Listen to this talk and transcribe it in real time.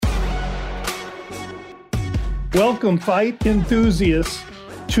Welcome, fight enthusiasts,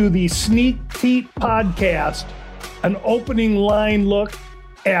 to the Sneak Teep podcast, an opening line look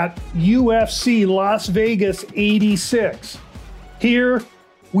at UFC Las Vegas 86. Here,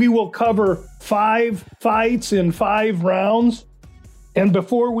 we will cover 5 fights in 5 rounds. And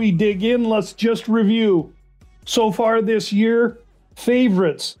before we dig in, let's just review. So far this year,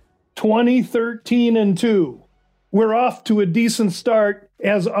 favorites 20-13-2. We're off to a decent start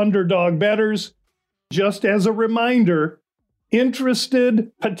as underdog bettors. Just as a reminder,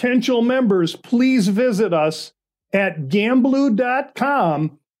 interested potential members, please visit us at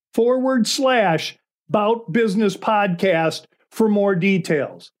gamblu.com/Bout Business Podcast for more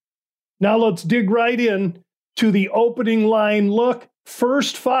details. Now let's dig right in to the opening line look.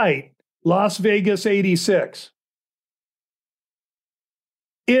 First fight, Las Vegas 86.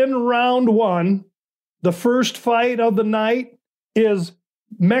 In round 1, the first fight of the night is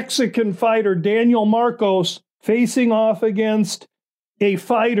Mexican fighter Daniel Marcos facing off against a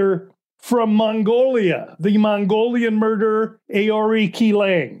fighter from Mongolia, the Mongolian murderer Aori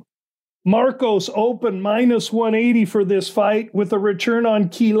Qilang. Marcos opened -180 for this fight with a return on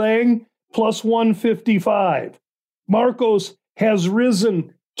Qilang +155. Marcos has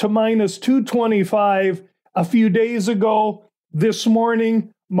risen to -225 a few days ago. This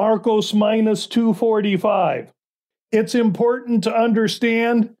morning, Marcos -245. It's important to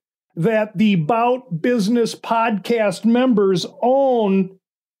understand that the Bout Business Podcast members own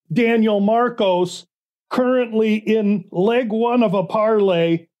Daniel Marcos currently in leg 1 of a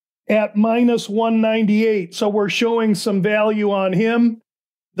parlay at -198. So we're showing some value on him.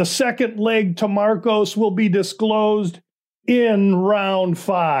 The second leg to Marcos will be disclosed in round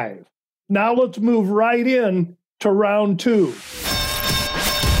 5. Now let's move right in to round 2.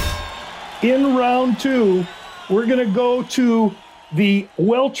 In round 2, we're going to go to the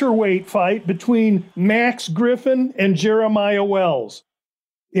welterweight fight between Max Griffin and Jeremiah Wells.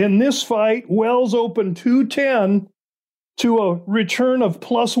 In this fight, Wells opened 210 to a return of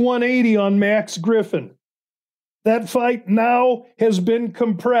 +180 on Max Griffin. That fight now has been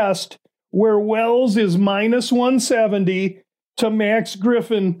compressed where Wells is -170 to Max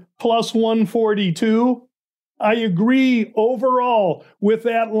Griffin +142. I agree overall with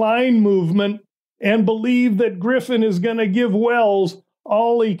that line movement and believe that Griffin is going to give Wells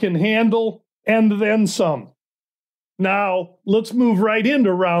all he can handle and then some. Now, let's move right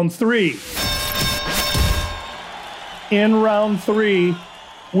into round 3. In round 3,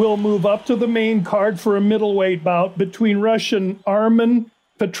 we'll move up to the main card for a middleweight bout between Russian Armen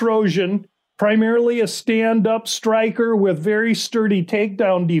Petrosian, primarily a stand-up striker with very sturdy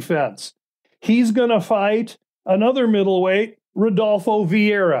takedown defense. He's going to fight another middleweight, Rodolfo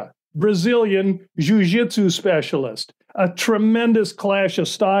Vieira, Brazilian jiu-jitsu specialist. A tremendous clash of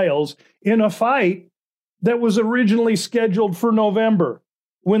styles in a fight that was originally scheduled for November.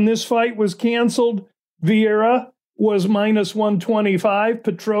 When this fight was canceled, Vieira was -125,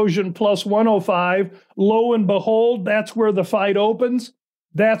 Petrosian +105. Lo and behold, that's where the fight opens.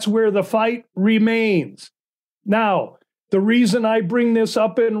 That's where the fight remains. Now, the reason I bring this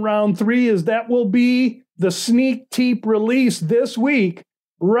up in round 3 is that will be the Sneak Teep release this week.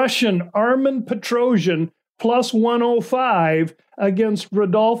 Russian Armen Petrosian +105 against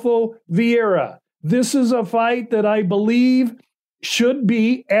Rodolfo Vieira. This is a fight that I believe should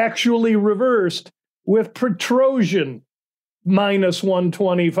be actually reversed with Petrosian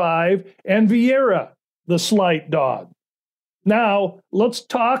 -125 and Vieira the slight dog. Now, let's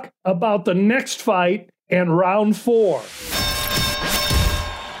talk about the next fight and round 4.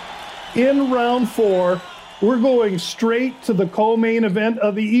 In round 4, we're going straight to the co-main event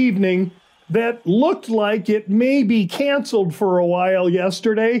of the evening that looked like it may be canceled for a while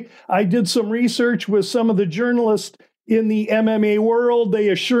yesterday. I did some research with some of the journalists in the MMA world. They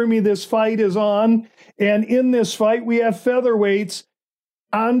assure me this fight is on. And in this fight, we have featherweights,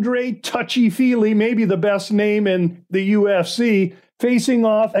 Andre Touchy-Feely, maybe the best name in the UFC, facing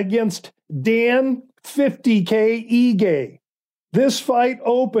off against Dan 50K Ige. This fight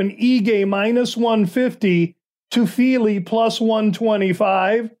opened Ige -150 to Feely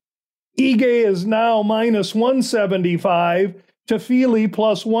 +125. Ige is now -175 to Feely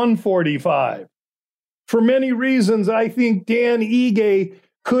 +145. For many reasons, I think Dan Ige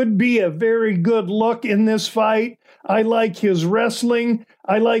could be a very good look in this fight. I like his wrestling.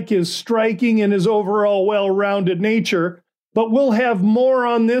 I like his striking and his overall well-rounded nature. But we'll have more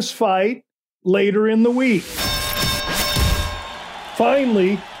on this fight later in the week.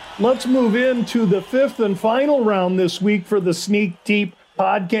 Finally, let's move into the 5th and final round this week for the Sneak Teep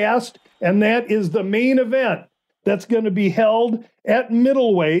podcast, and that is the main event that's going to be held at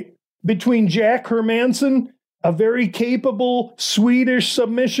middleweight between Jack Hermansson a very capable Swedish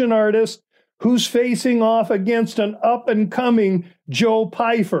submission artist who's facing off against an up-and-coming Joe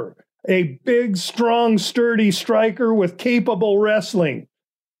Pyfer, a big, strong, sturdy striker with capable wrestling.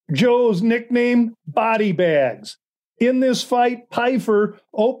 Joe's nickname, Body Bags. In this fight, Pyfer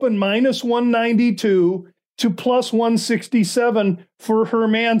opened minus 192 to plus 167 for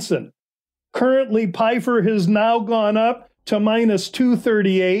Hermansson. Currently, Pyfer has now gone up to minus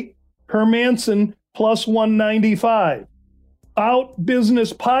 238, Hermansson plus 195. Bout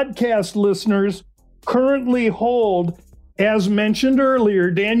Business podcast listeners currently hold, as mentioned earlier,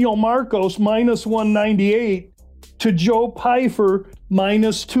 Daniel Marcos minus 198 to Joe Pyfer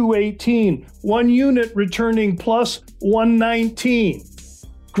minus 218. 1 unit returning plus 119.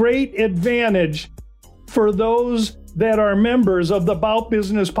 Great advantage for those that are members of the Bout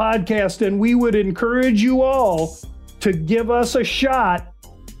Business podcast, and we would encourage you all to give us a shot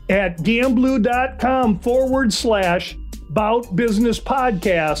at gamblu.com/Bout Business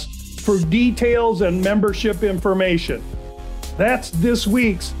Podcast for details and membership information. That's this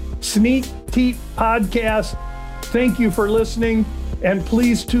week's Sneak Teep podcast. Thank you for listening, and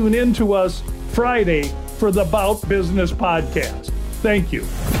please tune in to us Friday for the Bout Business podcast. Thank you. Boom.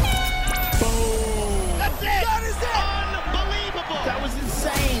 That's it. That is it. Unbelievable. That was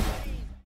insane.